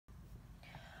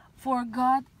For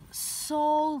God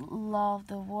so loved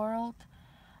the world,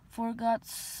 for God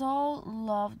so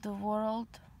loved the world,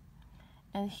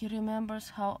 and he remembers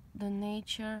how the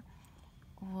nature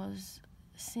was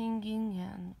singing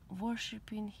and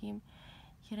worshiping him.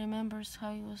 He remembers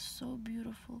how he was so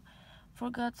beautiful.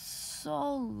 For God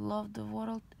so loved the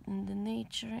world and the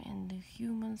nature and the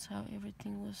humans, how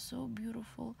everything was so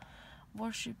beautiful,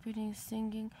 worshiping and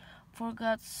singing. For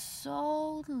God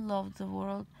so loved the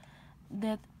world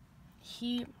that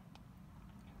he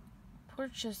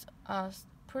purchased us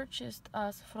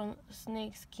from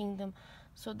snake's kingdom,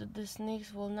 so that the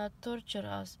snakes will not torture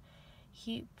us.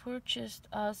 He purchased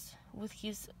us with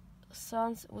his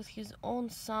own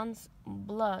son's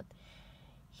blood.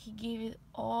 He gave it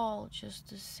all just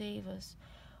to save us.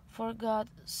 For God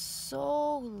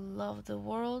so loved the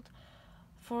world,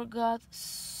 for God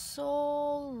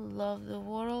so loved the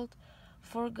world,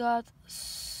 for God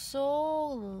so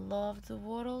loved the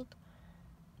world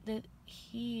that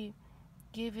he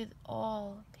gave it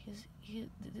all.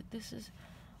 This is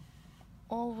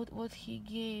all what he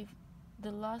gave.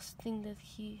 The last thing that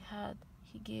he had,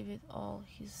 he gave it all,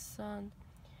 his son.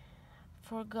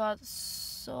 For God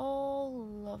so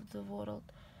loved the world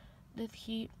that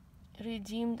he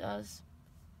redeemed us.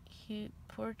 He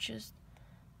purchased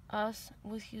us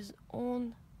with his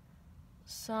own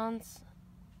son's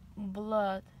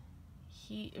blood.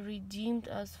 He redeemed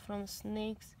us from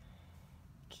snake's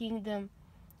kingdom,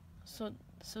 so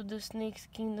the snake's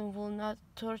kingdom will not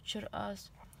torture us,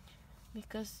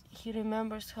 because he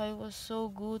remembers how it was so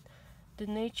good. The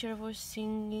nature was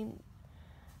singing,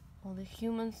 all the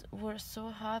humans were so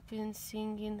happy and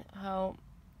singing, how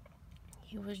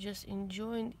he was just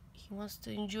enjoying. He wants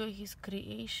to enjoy his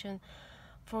creation.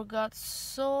 For God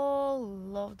so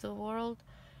loved the world,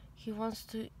 he wants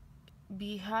to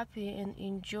be happy and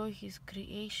enjoy his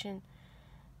creation,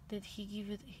 that he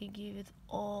gave it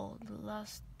all. The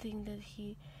last thing that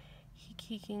he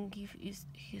can give is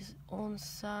his own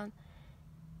son,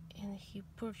 and he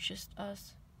purchased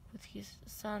us with his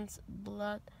son's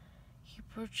blood. He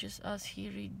purchased us, he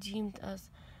redeemed us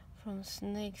from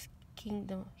snake's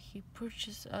kingdom. He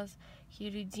purchased us, he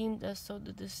redeemed us, so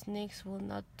that the snakes will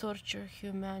not torture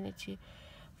humanity.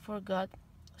 For God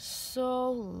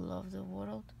so loved the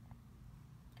world,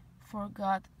 for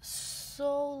God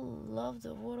so loved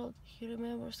the world. He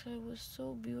remembers how it was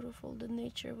so beautiful. The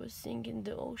nature was singing,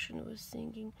 the ocean was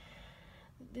singing,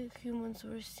 the humans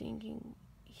were singing.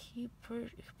 He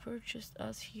purchased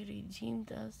us, he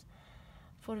redeemed us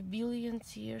for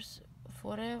billions years,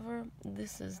 forever.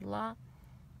 This is law.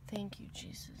 Thank you,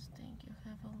 Jesus. Thank you,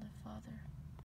 Heavenly Father.